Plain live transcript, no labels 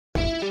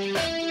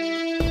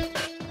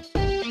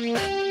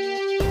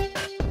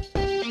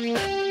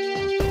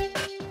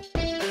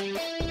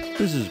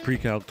This is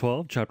PreCalc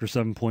 12, Chapter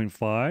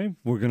 7.5.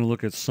 We're going to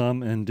look at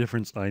sum and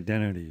difference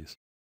identities.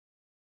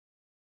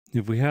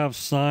 If we have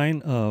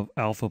sine of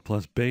alpha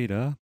plus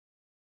beta,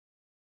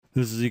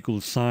 this is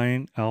equal to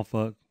sine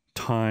alpha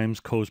times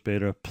cos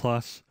beta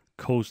plus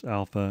cos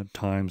alpha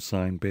times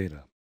sine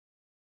beta.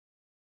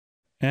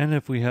 And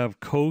if we have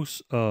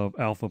cos of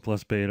alpha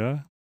plus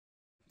beta,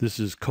 this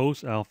is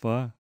cos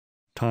alpha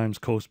times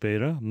cos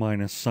beta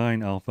minus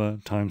sine alpha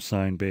times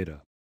sine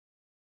beta.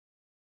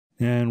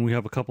 And we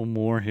have a couple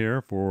more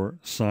here for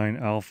sine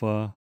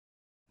alpha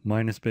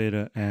minus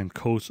beta and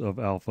cos of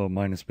alpha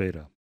minus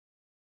beta.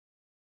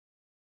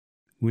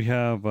 We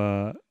have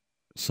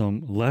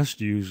some less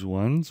used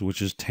ones,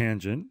 which is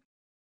tangent.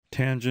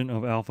 Tangent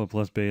of alpha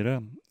plus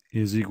beta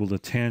is equal to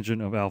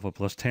tangent of alpha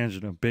plus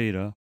tangent of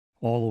beta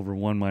all over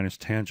 1 minus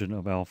tangent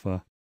of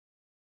alpha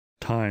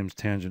times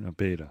tangent of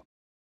beta.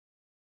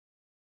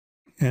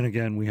 And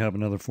again, we have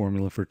another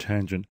formula for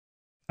tangent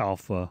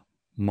alpha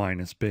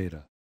minus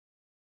beta.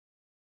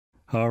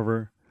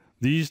 However,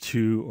 these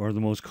two are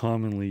the most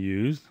commonly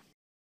used.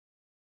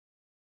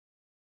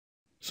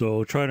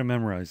 So try to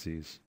memorize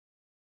these.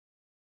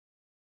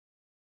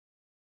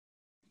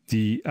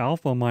 The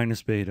alpha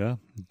minus beta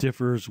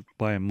differs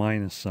by a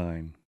minus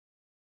sign.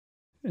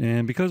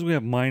 And because we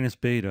have minus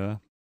beta,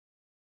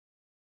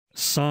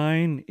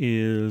 sine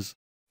is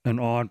an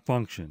odd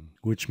function,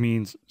 which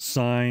means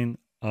sine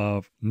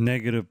of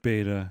negative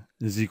beta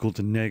is equal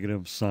to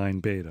negative sine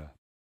beta.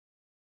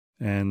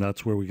 And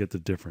that's where we get the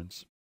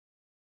difference.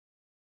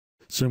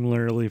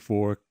 Similarly,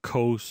 for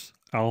cos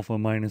alpha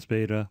minus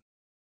beta,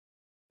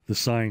 the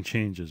sign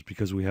changes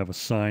because we have a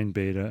sine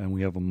beta and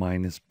we have a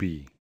minus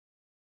b.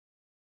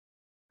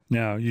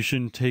 Now, you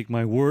shouldn't take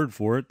my word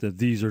for it that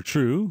these are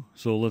true,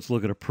 so let's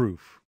look at a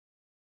proof.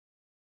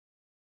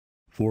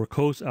 For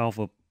cos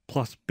alpha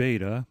plus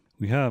beta,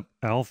 we have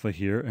alpha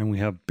here and we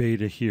have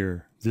beta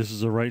here. This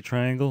is a right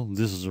triangle,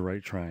 this is a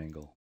right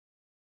triangle.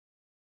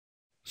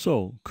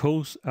 So,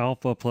 cos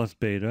alpha plus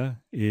beta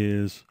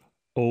is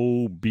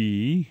OB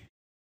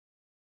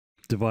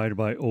divided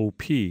by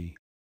OP.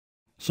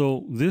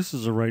 So this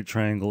is a right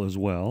triangle as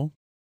well.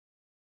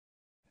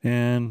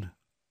 And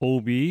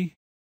OB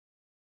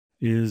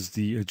is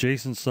the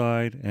adjacent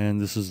side,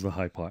 and this is the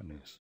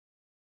hypotenuse.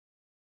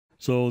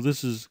 So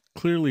this is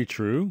clearly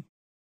true.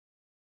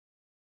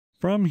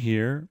 From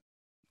here,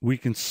 we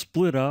can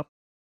split up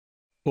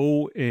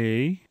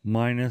OA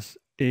minus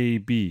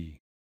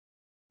AB.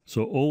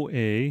 So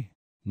OA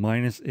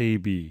minus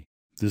AB.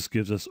 This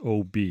gives us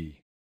OB.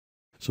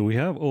 So we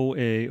have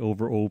OA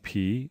over OP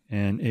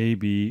and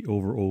AB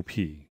over OP.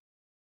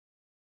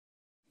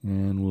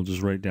 And we'll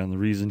just write down the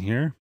reason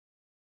here.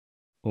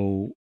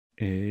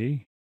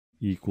 OA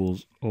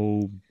equals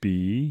OB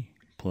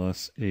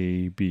plus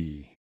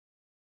AB.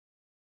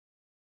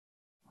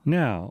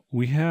 Now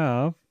we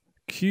have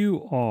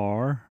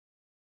QR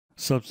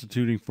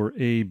substituting for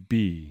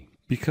AB.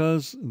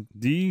 Because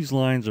these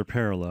lines are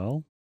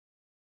parallel,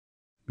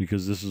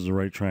 because this is a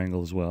right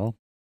triangle as well,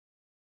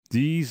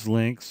 these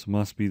lengths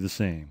must be the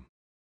same.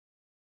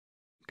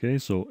 Okay,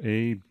 so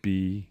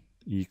AB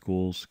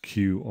equals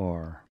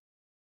QR.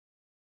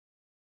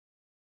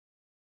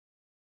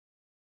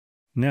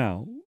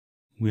 Now,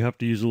 we have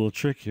to use a little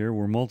trick here.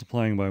 We're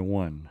multiplying by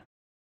 1.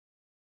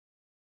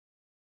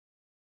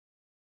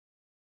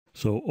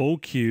 So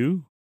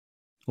OQ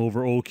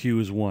over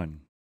OQ is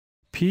 1.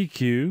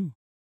 PQ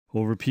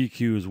over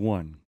PQ is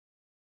 1.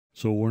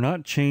 So we're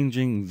not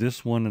changing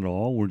this one at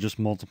all. We're just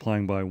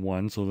multiplying by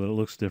 1 so that it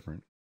looks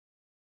different.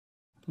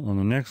 On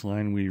the next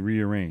line, we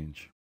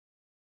rearrange.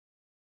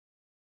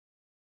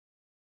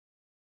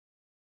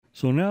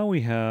 So now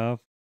we have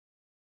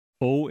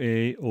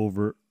OA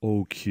over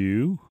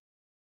OQ,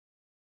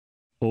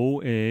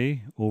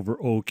 OA over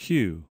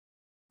OQ.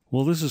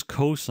 Well, this is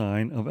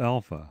cosine of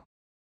alpha.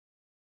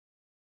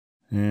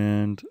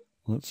 And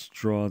let's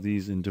draw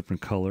these in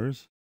different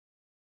colors.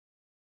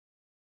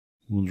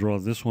 We'll draw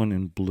this one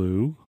in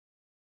blue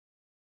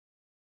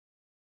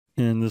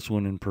and this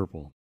one in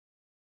purple.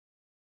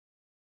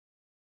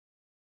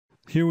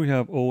 Here we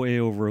have OA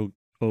over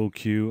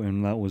OQ,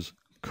 and that was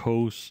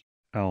cos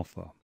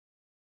alpha.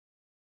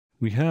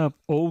 We have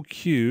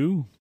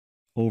OQ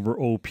over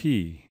OP,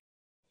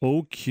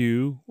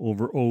 OQ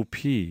over OP.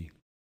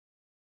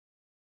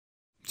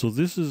 So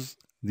this is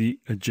the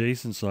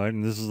adjacent side,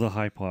 and this is the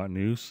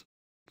hypotenuse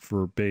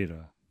for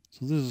beta.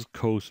 So this is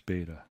cos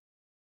beta.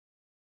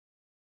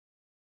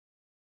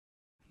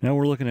 Now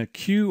we're looking at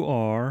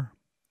QR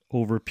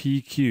over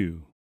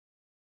PQ.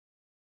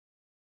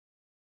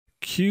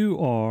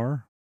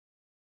 QR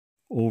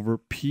over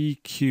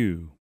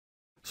PQ.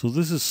 So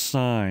this is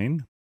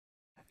sine,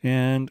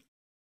 and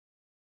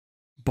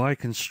by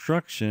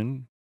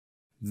construction,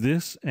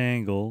 this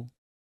angle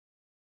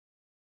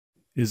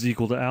is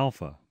equal to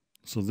alpha.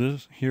 So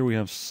this here we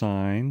have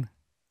sine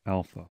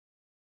alpha.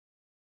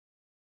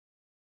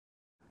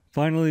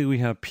 Finally, we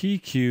have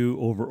PQ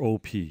over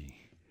OP.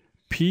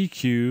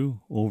 PQ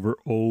over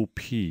OP.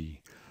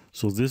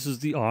 So this is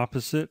the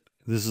opposite.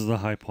 This is the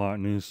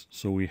hypotenuse.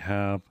 So we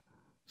have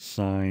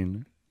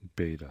sine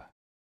beta.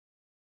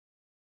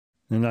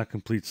 And that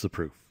completes the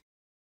proof.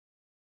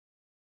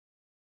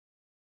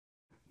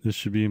 This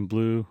should be in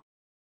blue,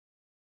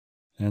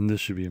 and this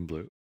should be in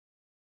blue.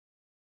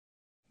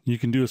 You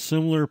can do a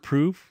similar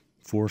proof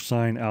for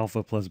sine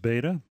alpha plus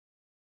beta,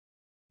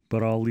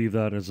 but I'll leave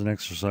that as an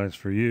exercise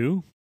for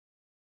you.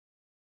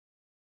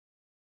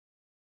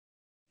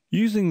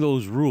 Using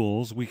those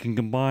rules, we can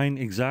combine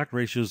exact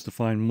ratios to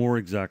find more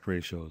exact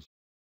ratios.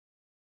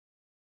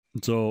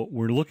 So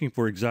we're looking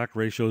for exact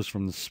ratios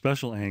from the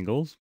special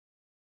angles.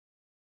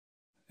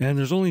 And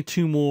there's only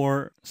two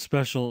more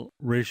special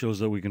ratios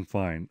that we can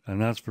find, and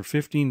that's for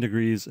 15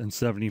 degrees and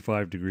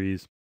 75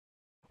 degrees.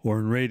 Or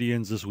in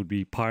radians, this would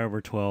be pi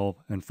over 12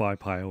 and 5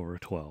 pi over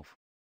 12.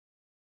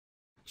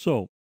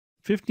 So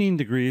 15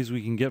 degrees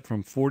we can get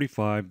from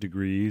 45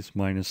 degrees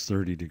minus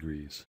 30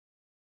 degrees.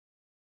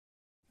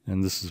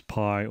 And this is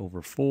pi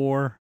over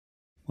 4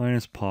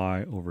 minus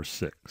pi over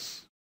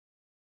 6.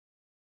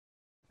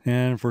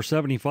 And for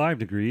 75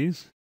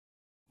 degrees,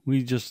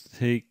 we just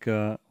take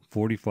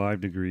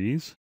 45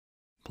 degrees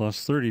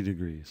plus 30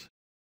 degrees.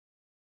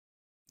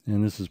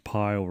 And this is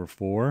pi over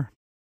 4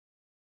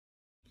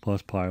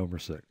 plus pi over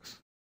 6.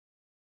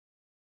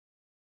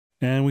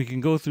 And we can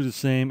go through the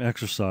same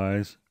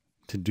exercise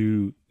to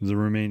do the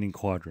remaining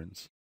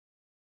quadrants.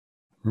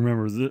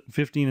 Remember, the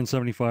 15 and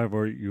 75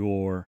 are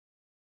your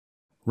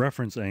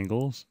reference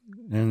angles,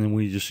 and then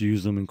we just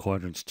use them in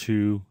quadrants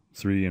 2,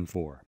 3, and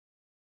 4.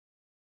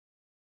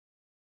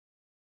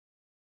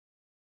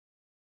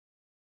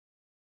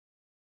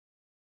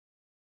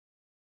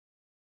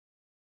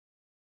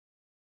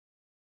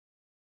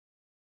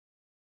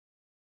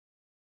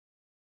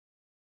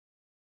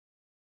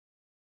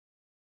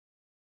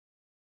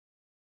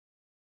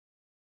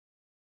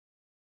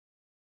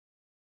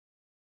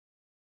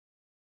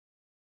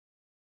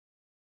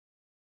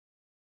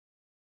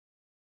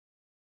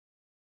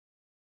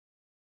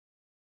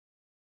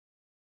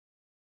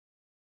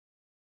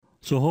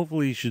 So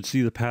hopefully you should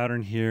see the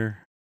pattern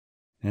here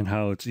and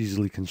how it's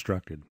easily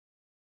constructed.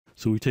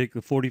 So we take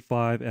the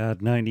 45,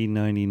 add 90,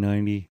 90,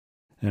 90,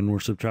 and we're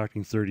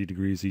subtracting 30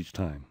 degrees each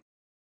time.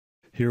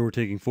 Here we're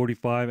taking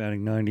 45,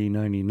 adding 90,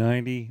 90,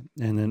 90,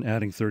 and then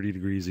adding 30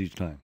 degrees each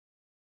time.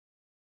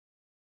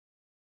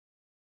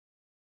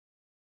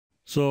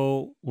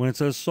 So when it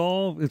says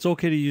solve, it's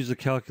okay to use the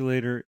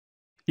calculator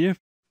if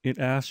it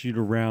asks you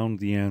to round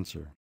the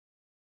answer.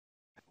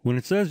 When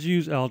it says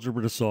use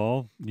algebra to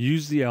solve,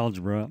 use the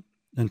algebra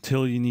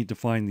until you need to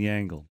find the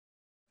angle.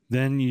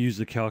 Then you use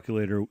the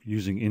calculator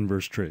using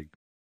inverse trig.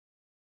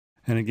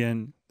 And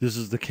again, this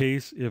is the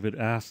case if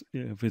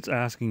it's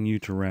asking you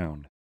to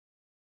round.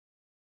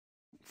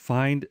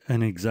 Find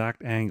an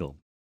exact angle.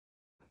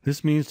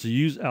 This means to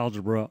use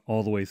algebra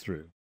all the way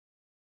through.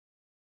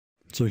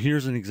 So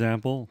here's an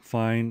example.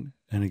 Find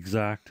an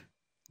exact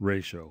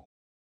ratio.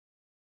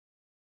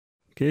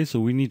 Okay,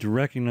 so we need to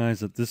recognize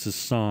that this is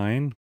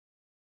sine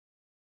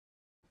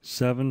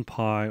 7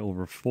 pi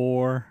over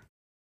 4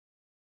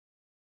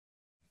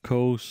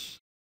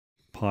 cos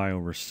pi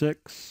over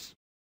 6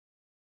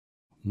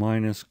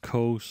 minus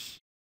cos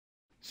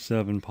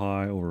 7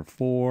 pi over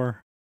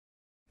 4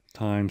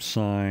 times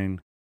sine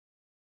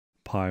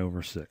pi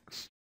over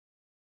 6.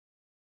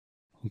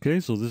 Okay,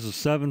 so this is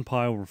 7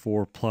 pi over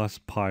 4 plus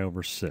pi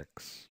over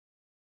 6.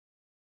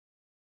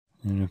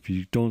 And if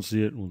you don't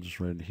see it, we'll just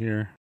write it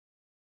here.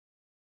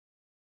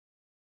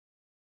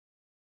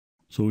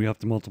 So we have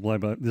to multiply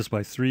this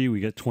by 3,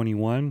 we get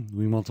 21.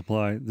 We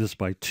multiply this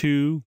by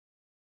 2,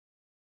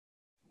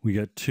 we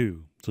get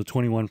 2. So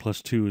 21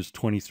 plus 2 is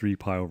 23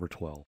 pi over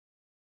 12.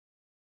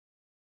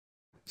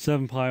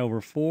 7 pi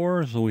over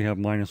 4, so we have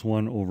minus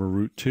 1 over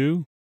root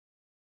 2.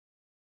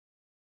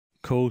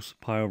 Cos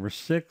pi over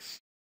 6,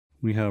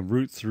 we have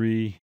root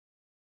 3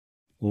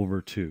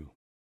 over 2.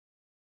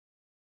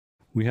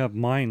 We have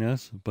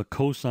minus, but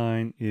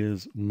cosine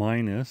is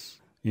minus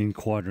in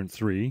quadrant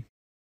 3.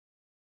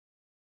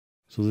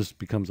 So this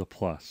becomes a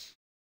plus.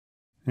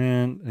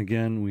 And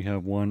again, we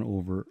have 1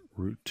 over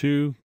root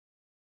 2.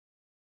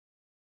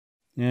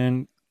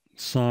 And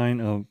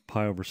sine of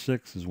pi over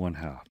 6 is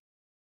 1/2.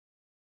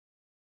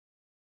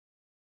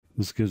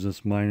 This gives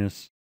us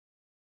minus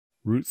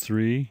root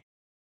 3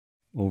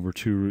 over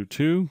 2 root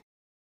 2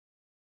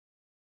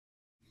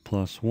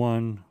 plus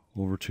 1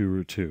 over 2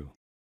 root 2.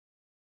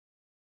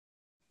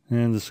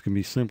 And this can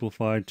be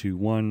simplified to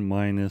 1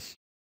 minus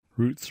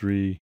root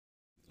 3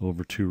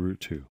 over 2 root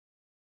 2.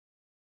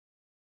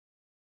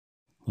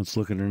 Let's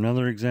look at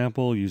another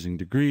example using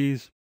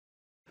degrees.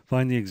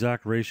 Find the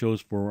exact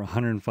ratios for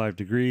 105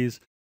 degrees.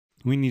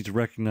 We need to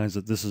recognize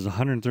that this is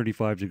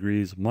 135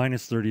 degrees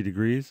minus 30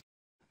 degrees.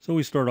 So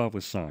we start off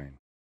with sine.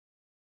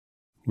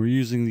 We're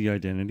using the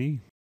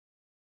identity.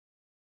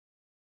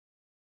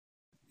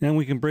 And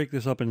we can break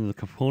this up into the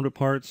component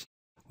parts.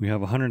 We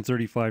have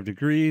 135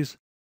 degrees.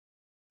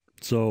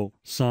 So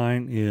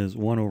sine is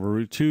 1 over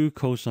root 2.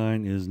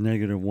 Cosine is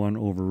negative 1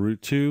 over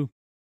root 2.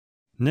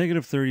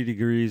 Negative 30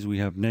 degrees, we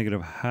have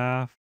negative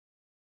 1/2.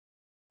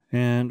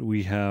 And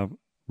we have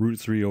root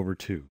 3 over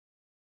 2.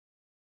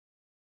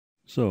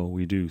 So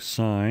we do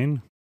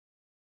sine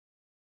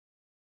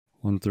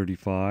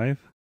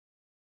 135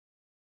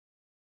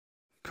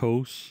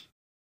 cos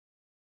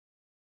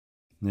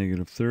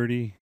negative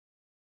 30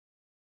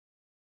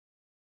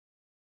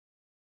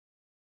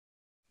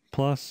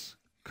 plus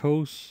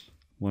cos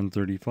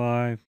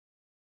 135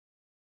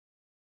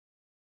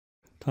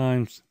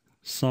 times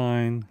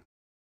sine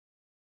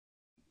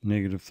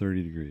negative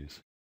 30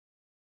 degrees.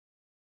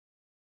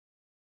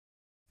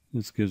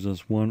 This gives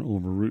us 1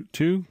 over root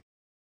 2,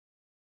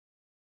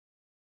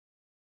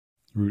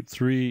 root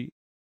 3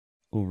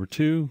 over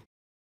 2,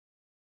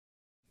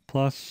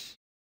 plus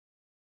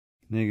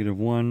negative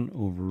 1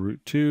 over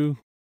root 2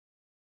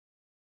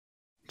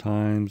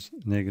 times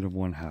negative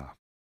 1/2.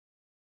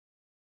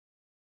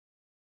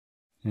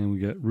 And we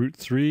get root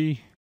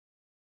 3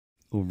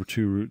 over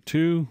 2 root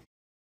 2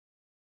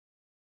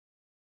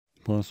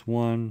 plus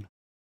 1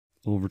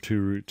 over 2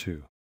 root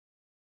 2.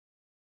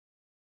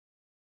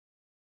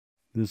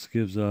 This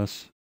gives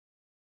us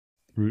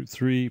root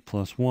 3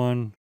 plus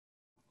 1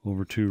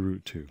 over 2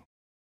 root 2.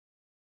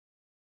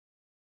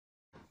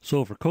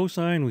 So for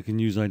cosine, we can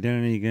use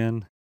identity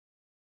again.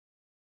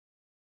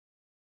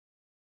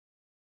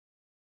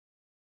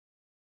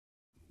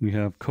 We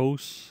have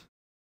cos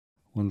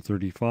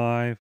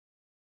 135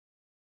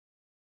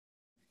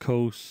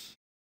 cos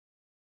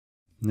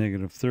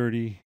negative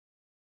 30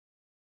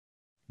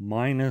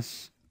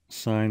 minus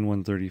sine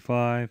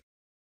 135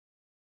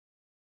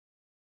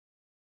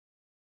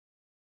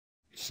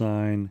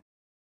 sine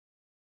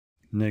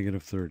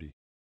negative 30.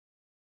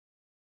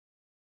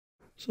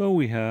 So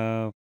we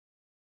have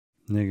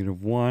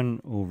negative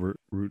 1 over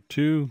root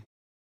 2,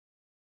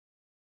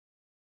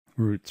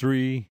 root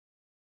 3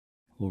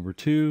 over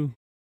 2,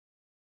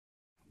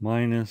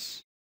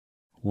 minus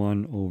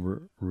 1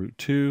 over root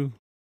 2,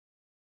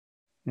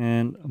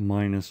 and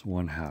minus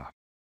 1/2.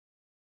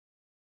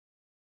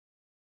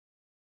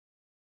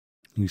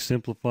 We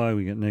simplify,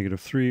 we get negative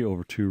 3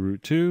 over 2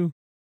 root 2,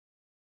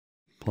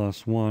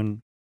 plus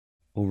 1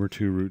 over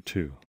 2 root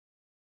 2.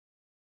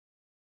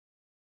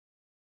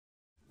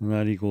 And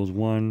that equals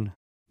 1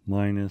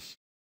 minus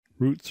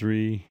root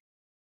 3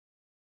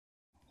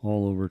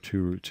 all over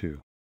 2 root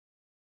 2.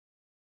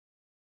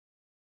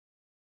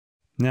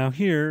 Now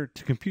here,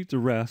 to compute the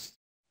rest,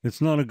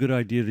 it's not a good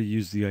idea to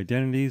use the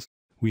identities.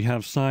 We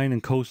have sine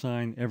and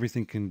cosine,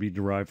 everything can be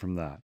derived from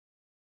that.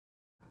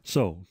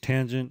 So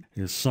tangent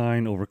is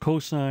sine over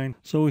cosine,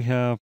 so we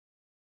have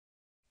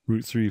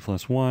root 3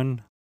 plus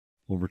 1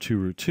 over 2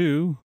 root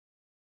 2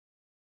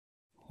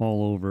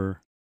 all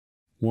over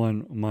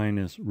 1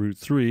 minus root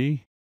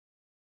 3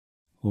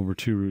 over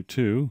 2 root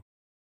 2.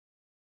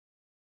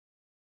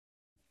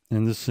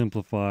 And this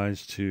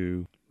simplifies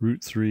to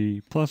root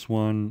 3 plus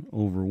 1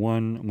 over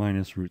 1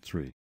 minus root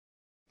 3.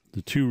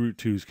 The 2 root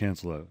 2's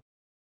cancel out.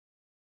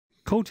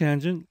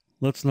 Cotangent,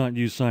 let's not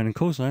use sine and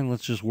cosine,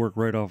 let's just work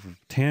right off of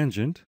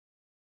tangent.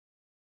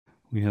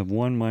 We have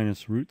 1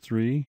 minus root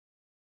 3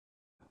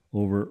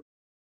 over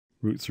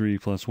root 3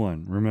 plus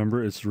 1.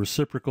 Remember, it's the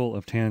reciprocal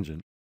of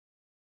tangent.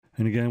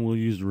 And again, we'll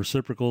use the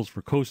reciprocals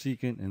for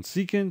cosecant and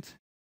secant.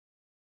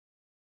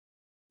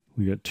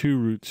 We got 2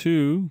 root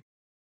 2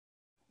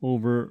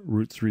 over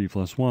root 3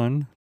 plus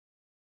 1.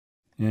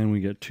 And we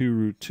get 2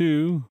 root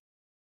 2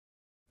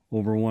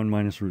 over 1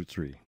 minus root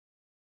 3.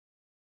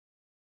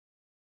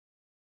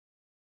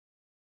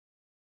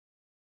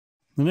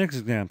 The next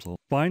example,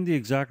 find the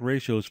exact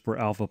ratios for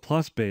alpha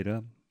plus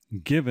beta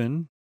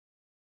given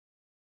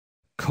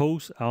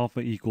cos alpha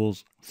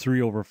equals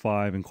 3 over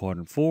 5 in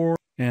quadrant 4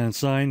 and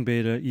sine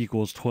beta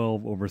equals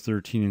 12 over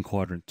 13 in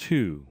quadrant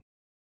 2.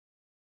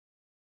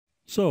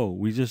 So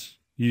we just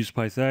use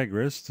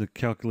Pythagoras to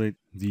calculate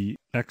the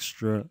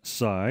extra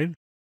side.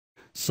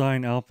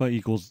 Sine alpha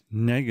equals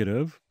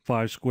negative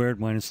 5 squared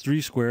minus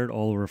 3 squared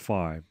all over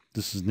 5.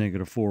 This is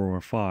negative 4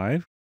 over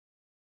 5.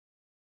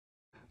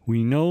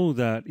 We know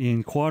that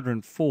in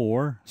quadrant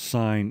 4,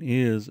 sine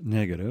is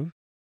negative.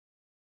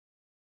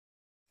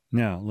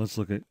 Now, let's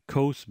look at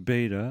cos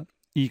beta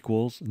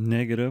equals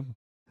negative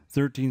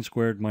 13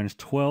 squared minus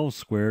 12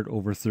 squared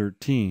over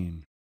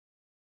 13.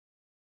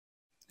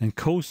 And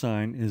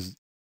cosine is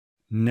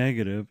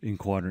negative in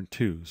quadrant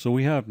 2. So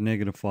we have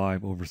negative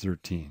 5 over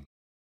 13.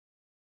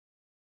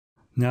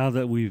 Now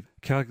that we've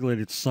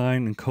calculated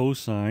sine and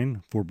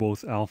cosine for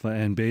both alpha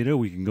and beta,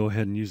 we can go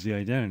ahead and use the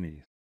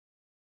identities.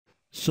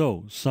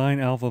 So, sine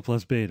alpha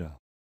plus beta.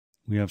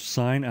 We have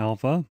sine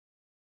alpha,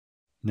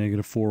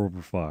 negative 4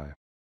 over 5.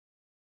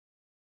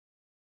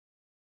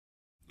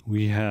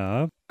 We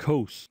have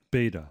cos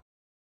beta.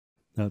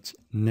 That's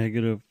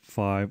negative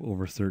 5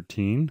 over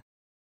 13.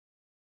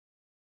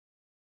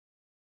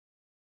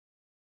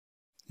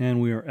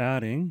 And we are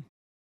adding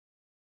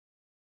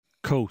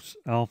cos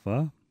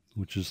alpha,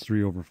 which is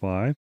 3 over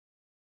 5,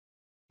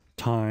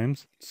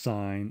 times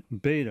sine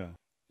beta.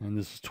 And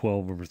this is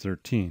 12 over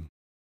 13.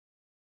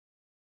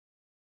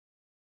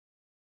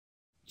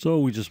 So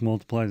we just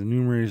multiply the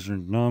numerators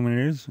and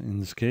denominators.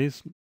 In this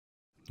case,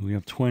 we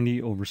have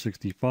 20 over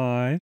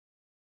 65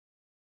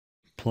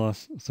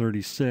 plus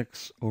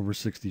 36 over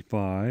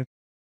 65.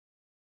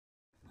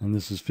 And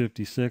this is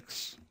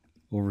 56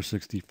 over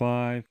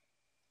 65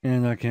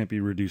 and that can't be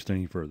reduced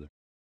any further.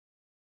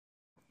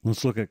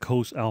 Let's look at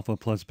cos alpha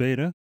plus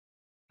beta.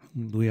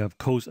 We have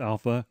cos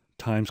alpha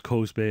times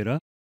cos beta.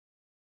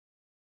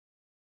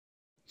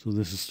 So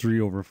this is 3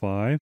 over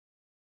 5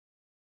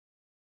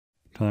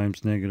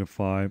 times negative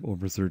 5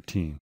 over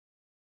 13.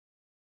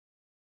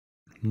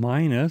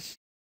 Minus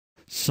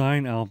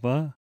sine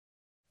alpha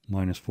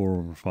minus 4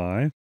 over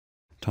 5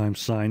 times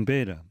sine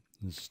beta.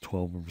 This is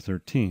 12 over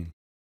 13.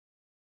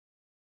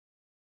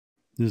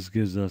 This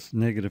gives us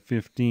negative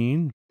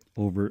 15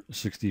 over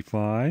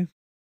 65.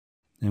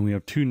 And we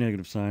have two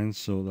negative signs,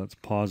 so that's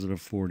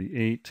positive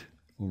 48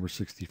 over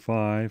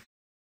 65.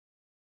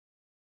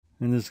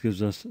 And this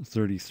gives us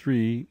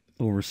 33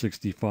 over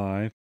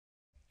 65.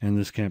 And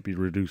this can't be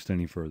reduced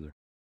any further.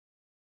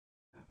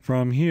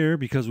 From here,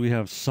 because we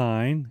have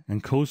sine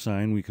and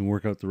cosine, we can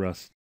work out the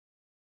rest.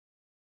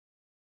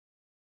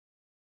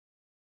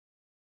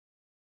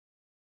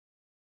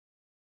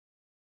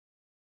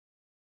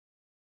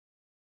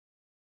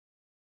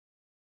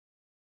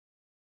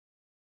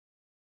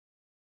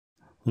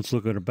 Let's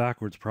look at a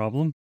backwards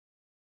problem.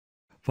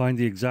 Find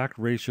the exact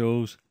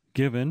ratios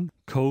given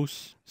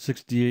cos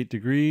 68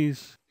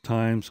 degrees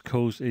times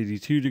cos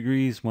 82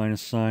 degrees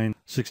minus sine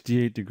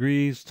 68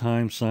 degrees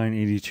times sine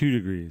 82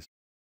 degrees.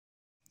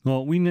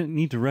 Well, we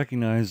need to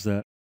recognize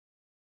that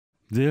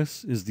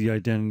this is the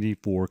identity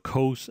for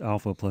cos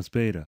alpha plus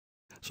beta.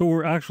 So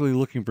we're actually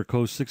looking for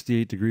cos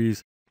 68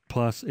 degrees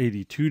plus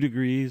 82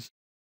 degrees.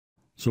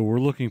 So we're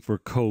looking for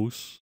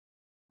cos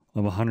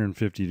of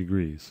 150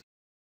 degrees.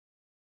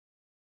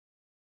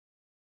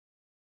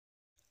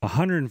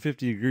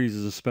 150 degrees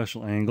is a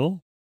special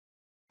angle.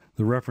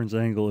 The reference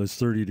angle is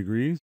 30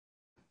 degrees.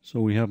 So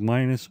we have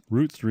minus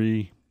root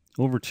 3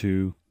 over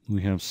 2.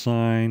 We have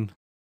sine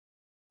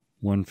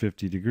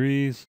 150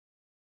 degrees.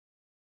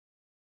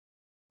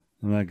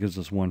 And that gives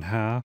us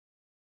 1/2.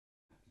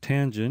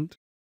 Tangent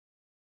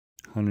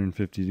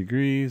 150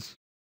 degrees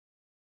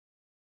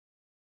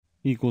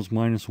equals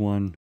minus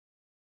 1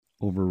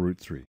 over root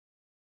 3.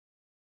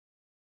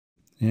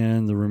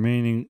 And the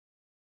remaining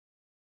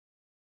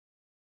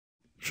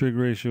trig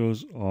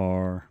ratios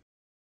are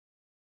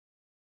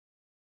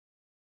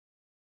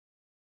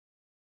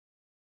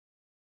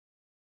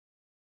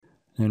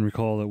and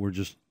recall that we're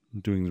just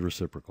doing the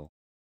reciprocal.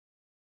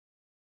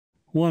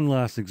 One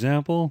last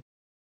example.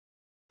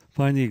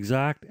 Find the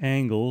exact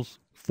angles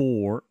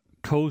for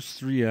cos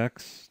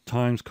 3x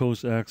times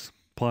cos x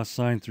plus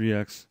sine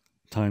 3x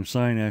times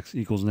sine x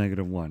equals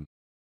negative 1.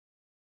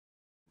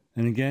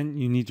 And again,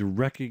 you need to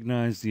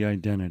recognize the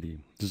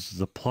identity. This is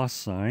a plus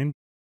sign.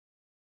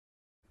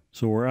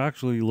 So we're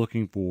actually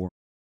looking for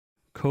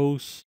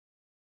cos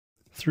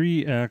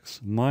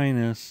 3x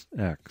minus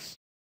x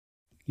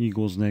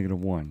equals negative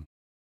 1.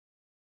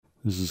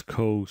 This is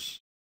cos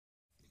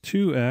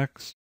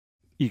 2x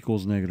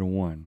equals negative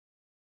 1.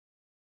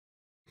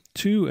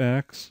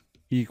 2x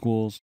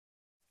equals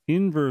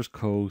inverse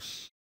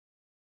cos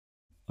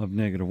of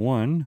negative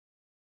 1.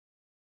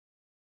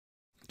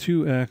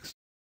 2x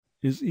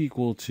is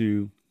equal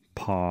to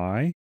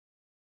pi.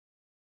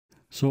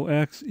 So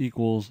x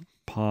equals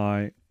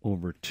pi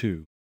over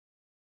 2.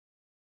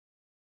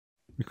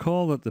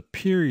 Recall that the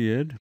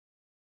period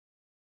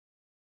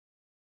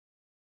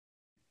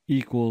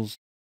equals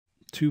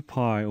 2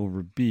 pi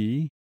over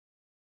b.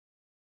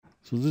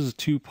 So this is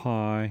 2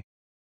 pi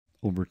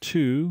over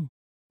 2,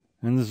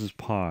 and this is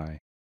pi.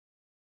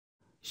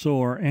 So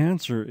our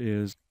answer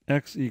is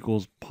x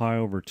equals pi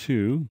over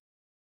 2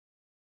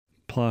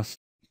 plus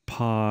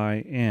pi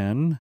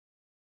n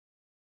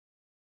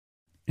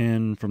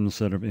from the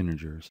set of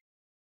integers.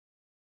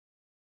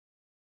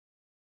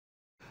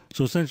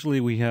 So essentially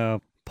we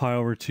have pi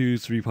over 2,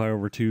 3 pi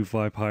over 2,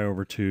 5 pi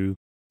over 2,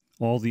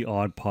 all the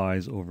odd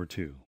pi's over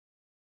 2.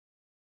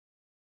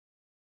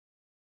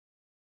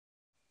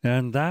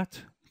 And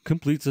that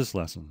completes this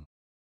lesson.